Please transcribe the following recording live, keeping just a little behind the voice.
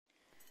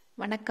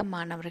வணக்கம்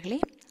மாணவர்களே,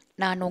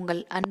 நான் உங்கள்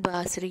அன்பு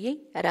ஆசிரியை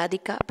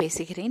ராதிகா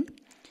பேசுகிறேன்.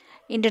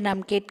 இன்று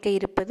நாம் கேட்க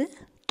இருப்பது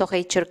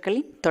தொகை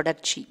சொற்களின்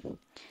தொடர்ச்சி.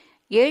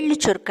 7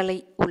 சொற்களை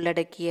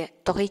உள்ளடக்கிய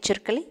தொகை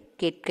சொற்களை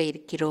கேட்க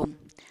இருக்கிறோம்.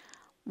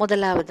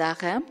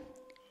 முதலாவதாக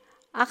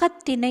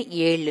அகத்திணை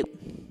 7.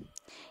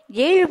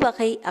 7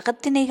 வகை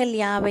அகத்திணைகள்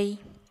யாவை?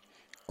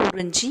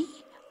 குறிஞ்சி,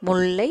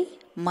 முல்லை,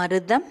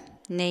 மருதம்,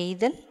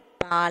 நெய்தல்,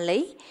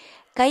 பாலை,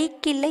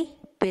 கைக்கிளை,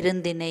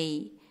 பெருந்திணை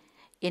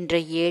என்ற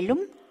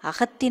 7ம்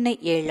அகத்திணை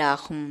 7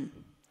 ஆகும்.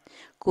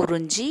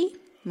 குறிஞ்சி,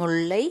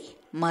 முல்லை,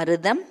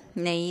 மருதம்,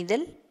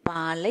 நெய்தல்,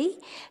 பாலை,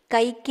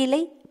 கைக்கிளை,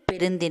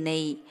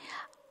 பெருந்திணை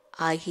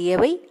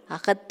ஆகியவை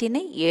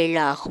அகத்திணை 7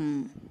 ஆகும்.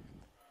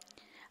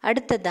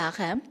 அடுத்ததாக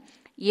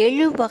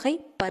 7 வகை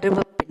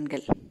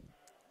பருவப்பெண்கள்.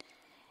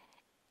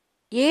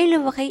 7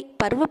 வகை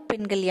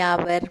பருவப்பெண்கள்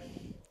யாவர்?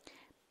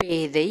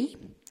 பேதை,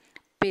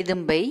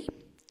 பெதும்பை,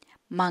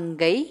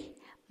 மங்கை,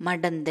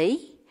 மடந்தை,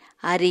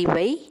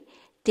 அறிவை,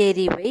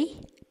 தெரிவை,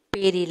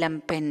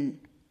 பேரிளம்பெண்.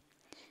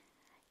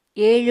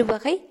 7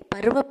 வகை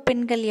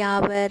பருவப்பெண்கள்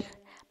யாவர்?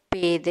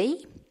 பேதை,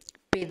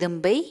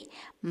 பெதும்பை,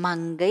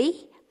 மங்கை,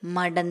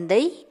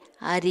 மடந்தை,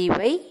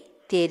 அறிவை,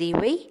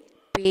 தெரிவை,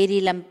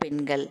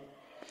 பேரிளம்பெண்கள்.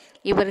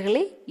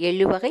 இவர்களே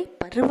 7 வகை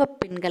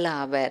பருவப்பெண்கள்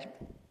ஆவர்.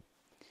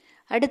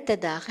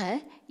 அடுத்ததாக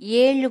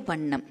 7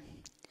 வண்ணம்.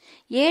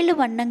 7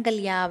 வண்ணங்கள்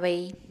யாவை?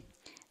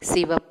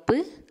 சிவப்பு,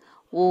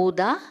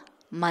 ஊதா,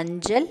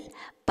 மஞ்சள்,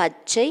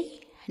 பச்சை,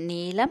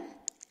 நீலம்,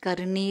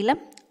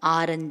 கருநீலம்,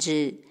 ஆரஞ்சு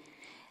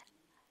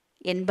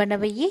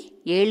என்பனவையே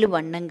 7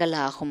 வண்ணங்கள்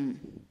ஆகும்.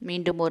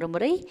 மீண்டும் ஒரு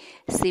முறை: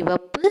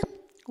 சிவப்பு,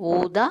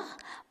 ஊதா,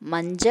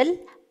 மஞ்சள்,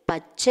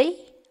 பச்சை,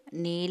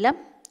 நீலம்,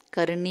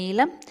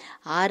 கருநீலம்,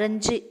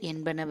 ஆரஞ்சு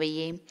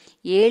என்பனவையே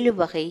 7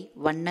 வகை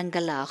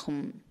வண்ணங்கள்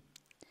ஆகும்.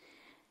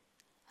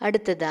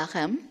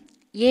 அடுத்ததாக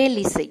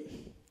ஏலிசை.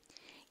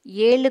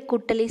 7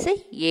 கூட்டலிசை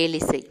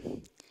ஏலிசை.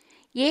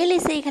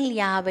 ஏலிசைகள்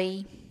யாவை?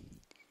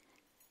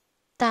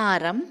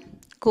 தாரம்,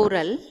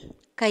 குரல்,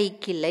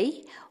 கைக்கிளை,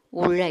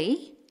 உழை,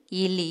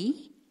 இலி,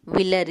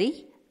 விளரி,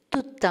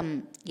 துத்தம்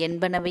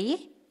என்பனவையே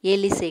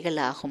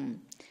ஏலிசைகளாகும்.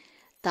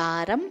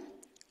 தாரம்,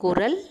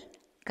 குரல்,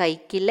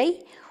 கைக்கிளை,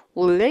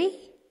 உழை,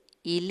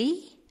 இலி,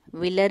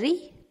 விளரி,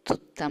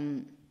 துத்தம்.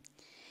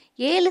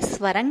 7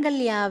 ஸ்வரங்கள்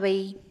யாவை?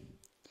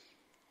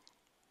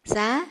 ச,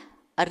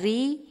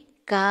 ரி,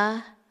 க,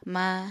 ம,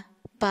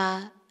 ப,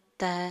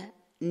 த,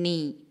 நீ.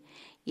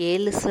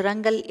 7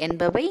 சுரங்கள்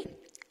என்பவை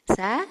ச,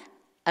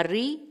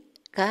 ரி,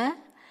 க,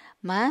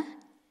 ம,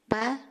 ப,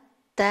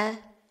 த,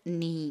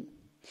 நீ.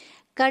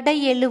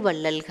 கடையெழு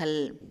வள்ளல்கள்.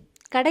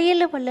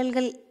 கடையெழு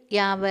வள்ளல்கள்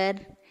யாவர்?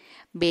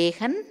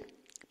 பேகன்,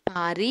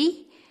 பாரி,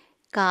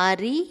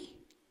 காரி,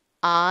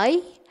 ஆய்,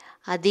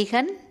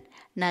 அதிகன்,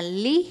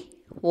 நல்லி,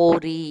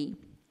 ஓரி.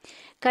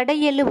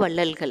 கடையெழு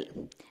வள்ளல்கள்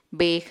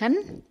பேகன்,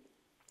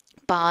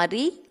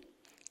 பாரி,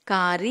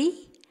 காரி,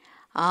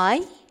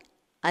 ஆய்,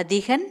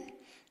 அதிகன்,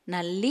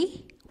 நல்லி,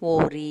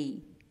 ஓரி.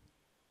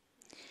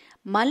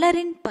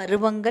 மலரின்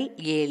பருவங்கள்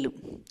 7.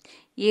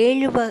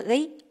 7 வகை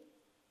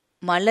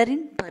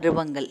மலரின்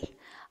பருவங்கள்: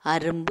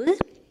 அரும்பு,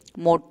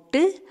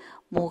 மொட்டு,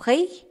 முகை,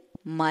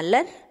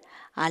 மலர்,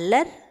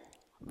 அலர்,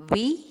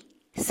 வி,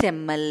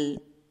 செம்மல்.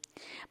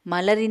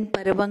 மலரின்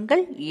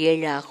பருவங்கள்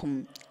 7 ஆகும்.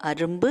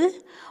 அரும்பு,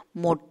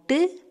 மொட்டு,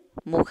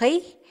 முகை,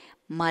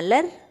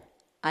 மலர்,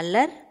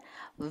 அலர்,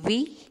 வி,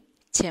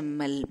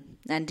 செம்மல்.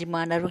 நன்றி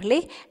மாணவர்களே,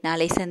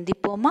 நாளை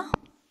சந்திப்போமா?